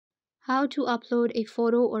How to upload a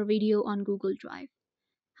photo or video on Google Drive.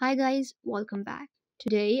 Hi guys, welcome back.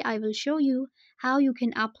 Today I will show you how you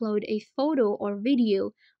can upload a photo or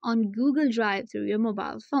video on Google Drive through your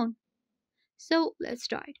mobile phone. So let's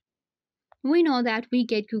start. We know that we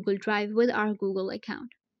get Google Drive with our Google account.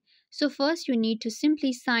 So first you need to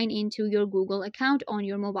simply sign into your Google account on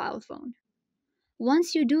your mobile phone.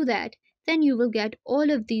 Once you do that, then you will get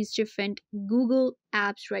all of these different Google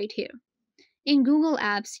apps right here. In Google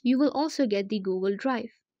Apps, you will also get the Google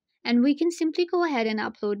Drive. And we can simply go ahead and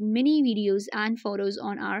upload many videos and photos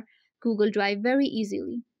on our Google Drive very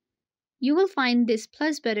easily. You will find this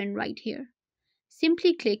plus button right here.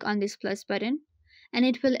 Simply click on this plus button and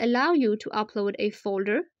it will allow you to upload a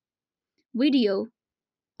folder, video,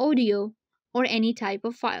 audio, or any type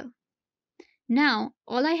of file. Now,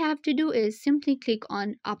 all I have to do is simply click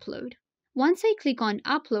on Upload. Once I click on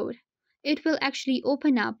Upload, it will actually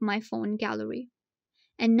open up my phone gallery.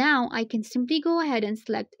 And now I can simply go ahead and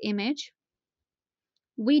select image,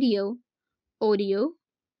 video, audio,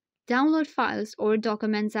 download files or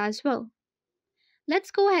documents as well.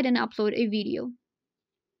 Let's go ahead and upload a video.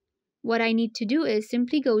 What I need to do is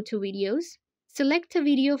simply go to videos, select a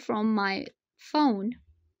video from my phone,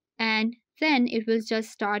 and then it will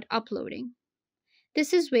just start uploading.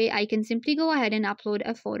 This is where I can simply go ahead and upload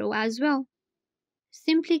a photo as well.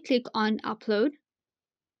 Simply click on Upload,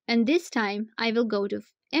 and this time I will go to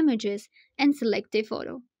Images and select a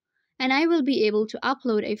photo. And I will be able to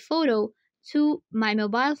upload a photo to my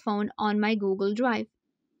mobile phone on my Google Drive.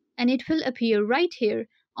 And it will appear right here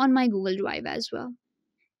on my Google Drive as well.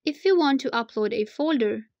 If you want to upload a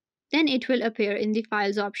folder, then it will appear in the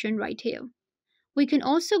Files option right here. We can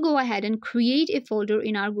also go ahead and create a folder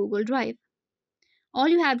in our Google Drive. All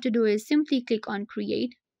you have to do is simply click on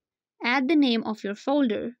Create, add the name of your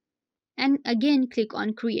folder, and again click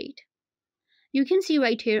on Create. You can see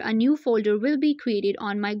right here a new folder will be created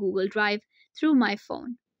on my Google Drive through my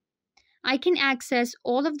phone. I can access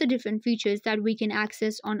all of the different features that we can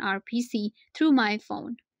access on our PC through my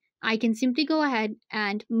phone. I can simply go ahead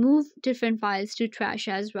and move different files to trash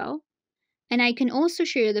as well. And I can also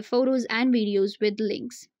share the photos and videos with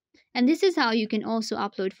links. And this is how you can also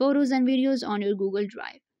upload photos and videos on your Google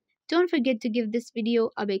Drive. Don't forget to give this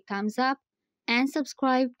video a big thumbs up and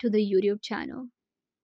subscribe to the YouTube channel.